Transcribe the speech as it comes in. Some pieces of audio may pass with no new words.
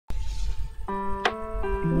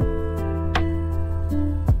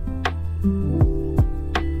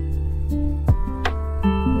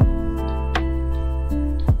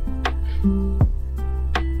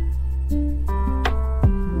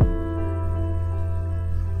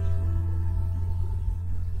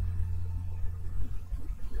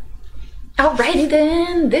Alrighty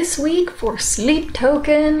then, this week for Sleep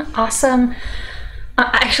Token, awesome.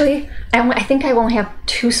 Actually, I think I only have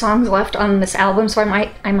 2 songs left on this album, so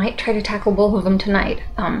I might try to tackle both of them tonight.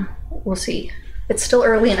 We'll see. It's still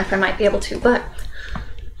early enough I might be able to, but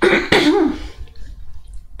the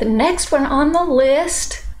next one on the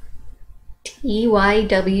list,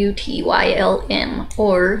 DYWTYLM,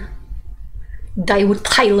 or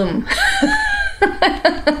DYWTYLM.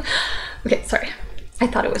 Okay, sorry. I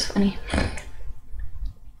thought it was funny.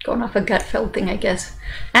 Going off a Gutfeld thing, I guess.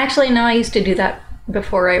 Actually, no, I used to do that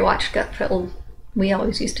before I watched Gutfeld. We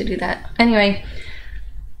always used to do that. Anyway,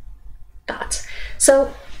 thoughts.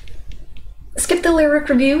 So, skip the lyric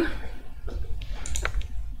review.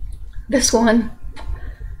 This one,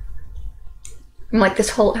 I'm like, this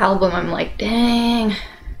whole album, I'm like, dang.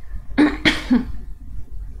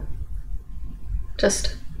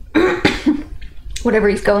 Just whatever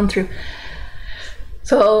he's going through.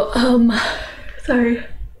 So, sorry.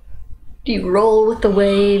 Do you roll with the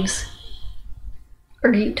waves?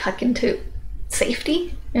 Or do you tuck into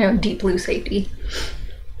safety? You know, deep blue safety.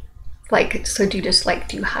 Like, so do you just like,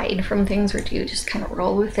 do you hide from things, or do you just kind of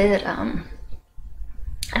roll with it? And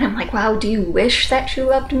I'm like, wow, do you wish that you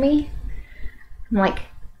loved me? I'm like,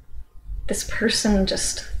 this person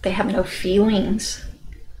just, they have no feelings.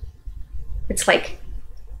 It's like,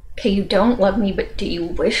 okay, you don't love me, but do you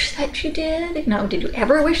wish that you did? No, did you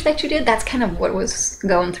ever wish that you did? That's kind of what was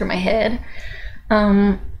going through my head.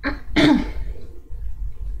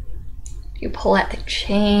 You pull at the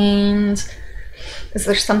chains. Is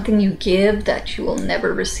there something you give that you will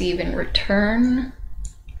never receive in return?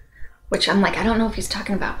 Which I'm like, I don't know if he's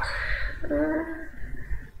talking about her.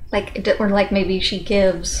 Like, or like maybe she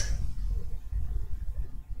gives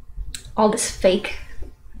all this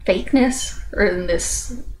fakeness, or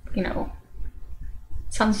this, you know,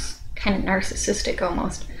 sounds kind of narcissistic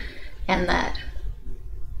almost, and that,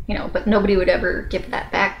 you know, but nobody would ever give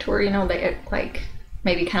that back to her, you know, they like,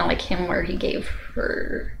 maybe kind of like him where he gave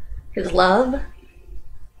her his love.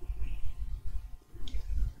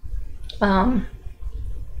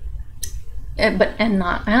 And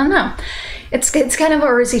not, I don't know. It's kind of,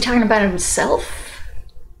 or is he talking about himself?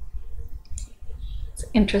 It's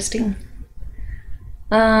interesting.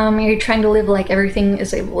 You're trying to live like everything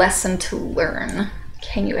is a lesson to learn.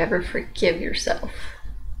 Can you ever forgive yourself?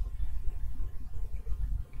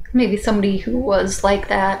 Maybe somebody who was like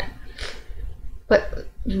that, but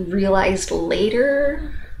you realized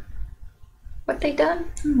later what they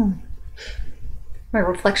done. My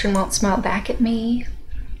reflection won't smile back at me.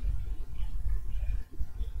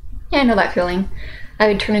 Yeah, I know that feeling. I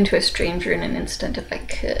would turn into a stranger in an instant if I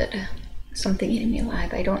could. Something eating me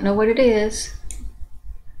alive. I don't know what it is.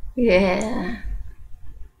 Yeah.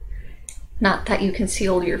 Not that you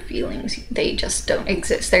conceal your feelings. They just don't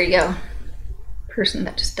exist. There you go. Person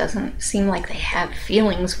that just doesn't seem like they have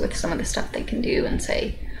feelings with some of the stuff they can do and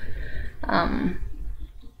say.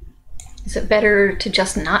 Is it better to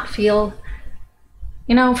just not feel?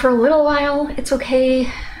 You know, for a little while, it's okay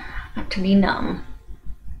to be numb.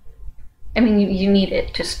 I mean, you need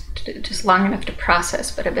it just long enough to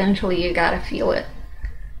process, but eventually you gotta feel it,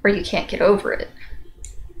 or you can't get over it.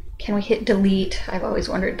 Can we hit delete? I've always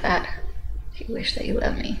wondered that. If you wish that you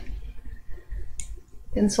love me.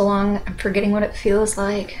 Been so long, I'm forgetting what it feels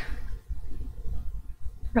like.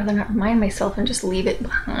 Rather not remind myself and just leave it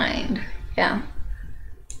behind. Yeah.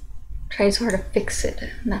 Try so hard to fix it.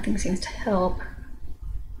 Nothing seems to help.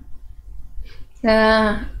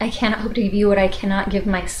 I cannot hope to give you what I cannot give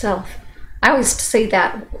myself. I always say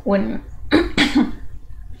that when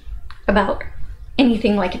about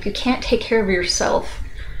anything, like if you can't take care of yourself,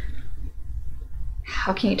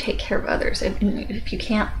 how can you take care of others? If you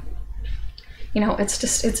can't, you know, it's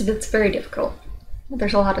just, it's very difficult.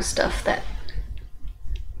 There's a lot of stuff that,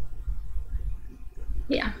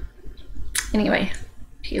 yeah. Anyway,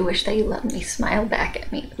 do you wish that you loved me? Smile back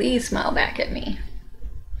at me. Please smile back at me.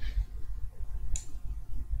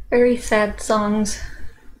 Very sad songs,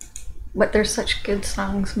 but they're such good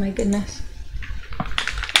songs, my goodness.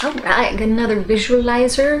 All right, got another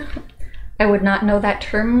visualizer. I would not know that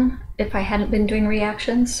term if I hadn't been doing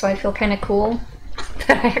reactions, so I feel kind of cool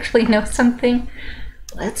that I actually know something.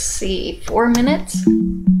 Let's see, 4 minutes.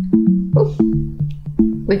 Oh,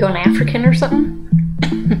 we going African or something?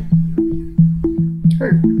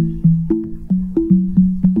 Or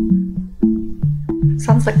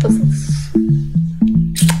sounds like this is,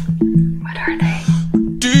 what are they?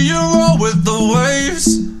 Do you roll with the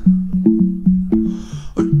waves?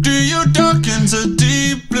 Or do you duck into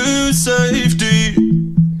deep blue safety?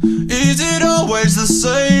 Is it always the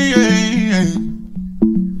same?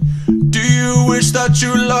 Do you wish that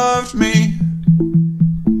you loved me?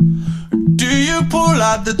 pull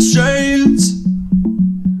out the chains?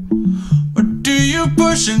 Or do you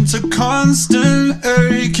push into constant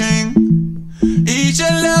aching each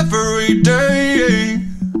and every day?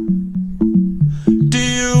 Do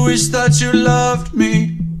you wish that you loved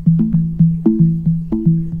me?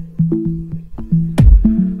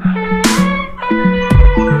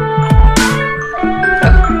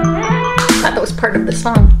 That was part of the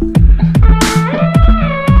song.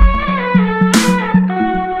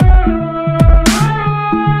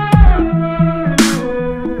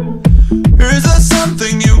 Is there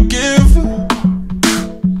something you give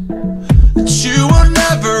that you will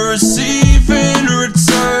never receive in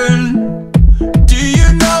return? Do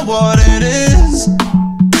you know what it is?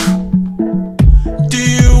 Do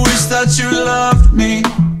you wish that you loved me?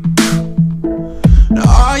 Now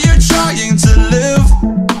are you trying to live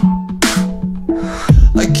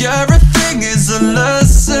like everything is a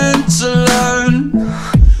lesson to learn?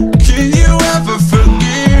 Can you ever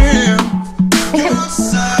forgive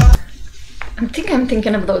yourself? I'm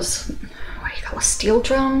thinking of those, what do you call it, steel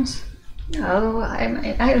drums? No,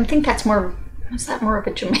 I don't think that's more, is that more of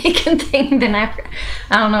a Jamaican thing than Africa?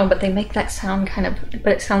 I don't know, but they make that sound kind of,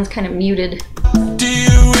 but it sounds kind of muted. Do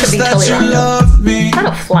you wish that you loved me? Is that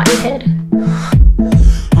a flathead?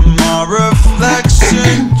 My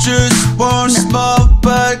reflection just won't smile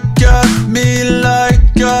back at me like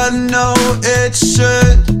I know it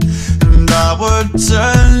should, and I would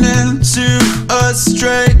turn into a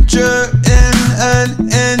stranger in an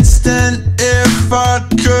instant if I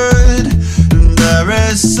could. And there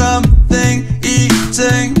is something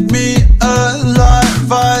eating me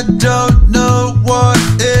alive, I don't know what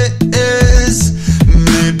it is.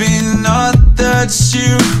 Maybe not that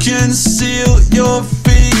you conceal your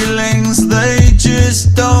feelings, they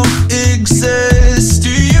just don't exist. Do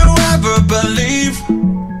you ever believe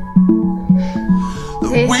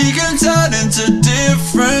that we can turn into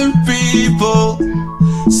different people?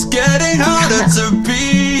 It's getting harder to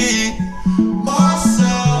be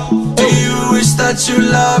myself. Do you wish that you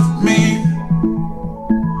loved me?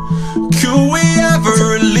 Could we ever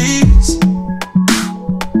release?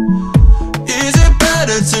 Is it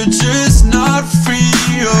better to just not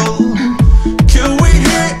feel? Can we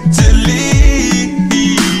hit delete?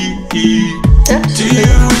 Do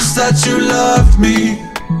you wish that you loved me?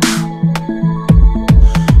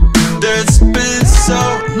 And it's been so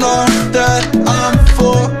long that I'm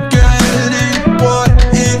forgetting what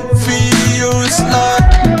it feels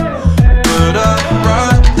like, but I'd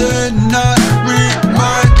rather not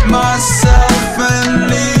remind myself and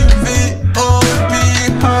leave it all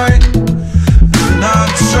behind. And I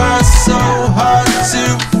try so hard to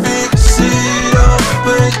fix it up,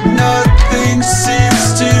 but nothing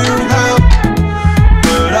seems to help.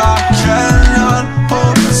 But I cannot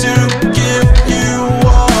hope to give you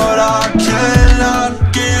what I cannot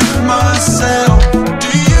give myself. Do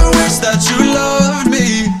you wish that you loved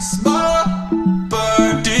me? Small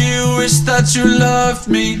bird, do you wish that you loved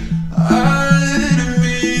me?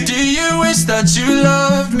 Do you wish that you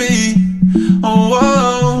loved me? Oh,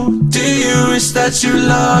 whoa. Do you wish that you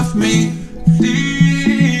loved me? Do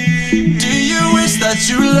you wish that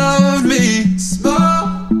you loved me?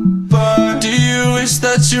 Small bird, do you wish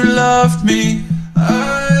that you loved me?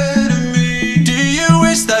 Do you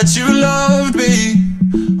wish that you loved me?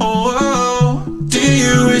 Oh, whoa. Do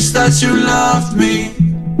you wish that you loved me?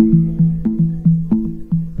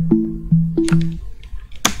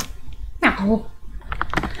 No.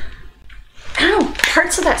 I don't know,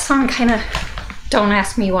 parts of that song kind of, don't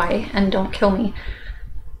ask me why and don't kill me.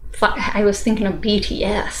 I was thinking of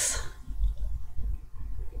BTS.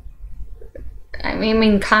 I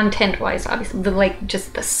mean content-wise, obviously, but like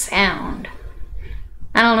just the sound.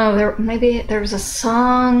 I don't know, maybe there was a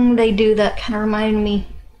song they do that kind of reminded me,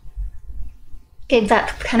 gave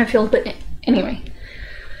that kind of feel, but anyway.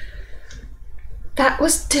 That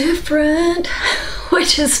was different,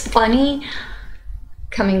 which is funny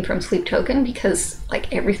coming from Sleep Token, because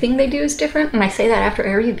like everything they do is different, and I say that after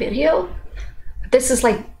every video. But this is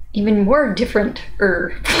like even more different,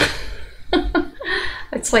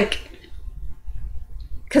 it's like,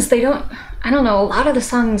 because they don't, I don't know, a lot of the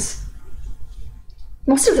songs,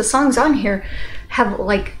 most of the songs on here have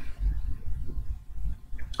like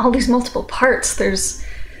all these multiple parts. There's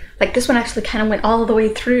like, this one actually kind of went all the way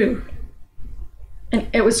through, and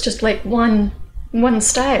it was just like one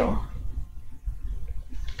style,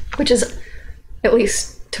 which is, at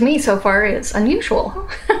least to me so far, is unusual.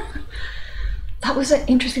 That was an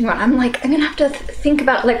interesting one. I'm like, I'm gonna have to think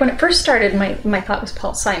about, like when it first started, my thought was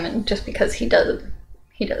Paul Simon, just because he does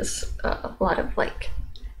a lot of like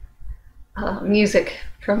music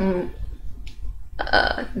from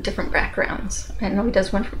different backgrounds. I know he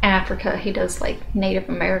does one from Africa. He does like Native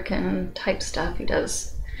American type stuff. He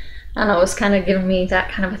does, I don't know, it was kind of giving me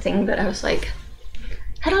that kind of a thing, but I was like,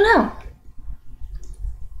 I don't know.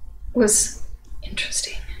 It was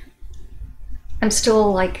interesting. I'm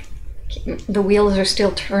still like, the wheels are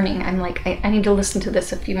still turning. I'm like, I need to listen to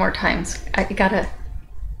this a few more times. I gotta,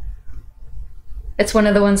 it's one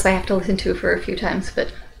of the ones I have to listen to for a few times,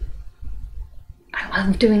 but I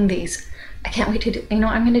love doing these. I can't wait to do, you know,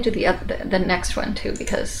 I'm going to do the next one too,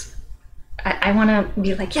 because I want to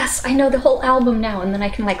be like, yes, I know the whole album now, and then I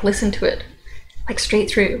can like listen to it like straight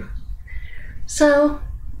through. So,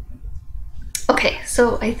 okay,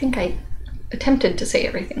 so I think I attempted to say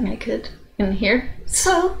everything I could in here.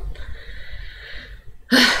 So,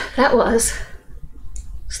 that was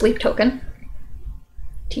Sleep Token.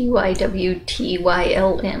 DYWTYLM.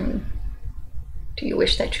 Do you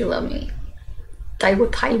wish that you love me?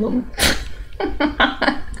 DYWTYLM.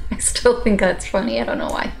 I still think that's funny. I don't know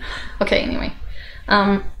why. Okay, anyway.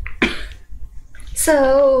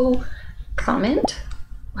 So, comment,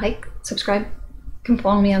 like, subscribe. You can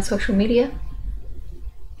follow me on social media.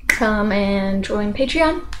 Come and join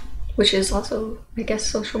Patreon, which is also, I guess,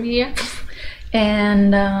 social media.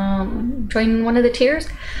 And join one of the tiers.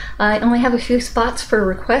 I only have a few spots for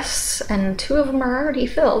requests, and 2 of them are already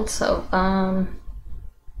filled, so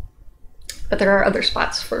but there are other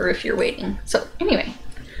spots for if you're waiting. So anyway,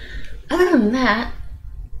 other than that,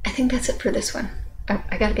 I think that's it for this one.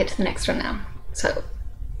 I gotta get to the next one now. So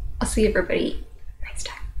I'll see everybody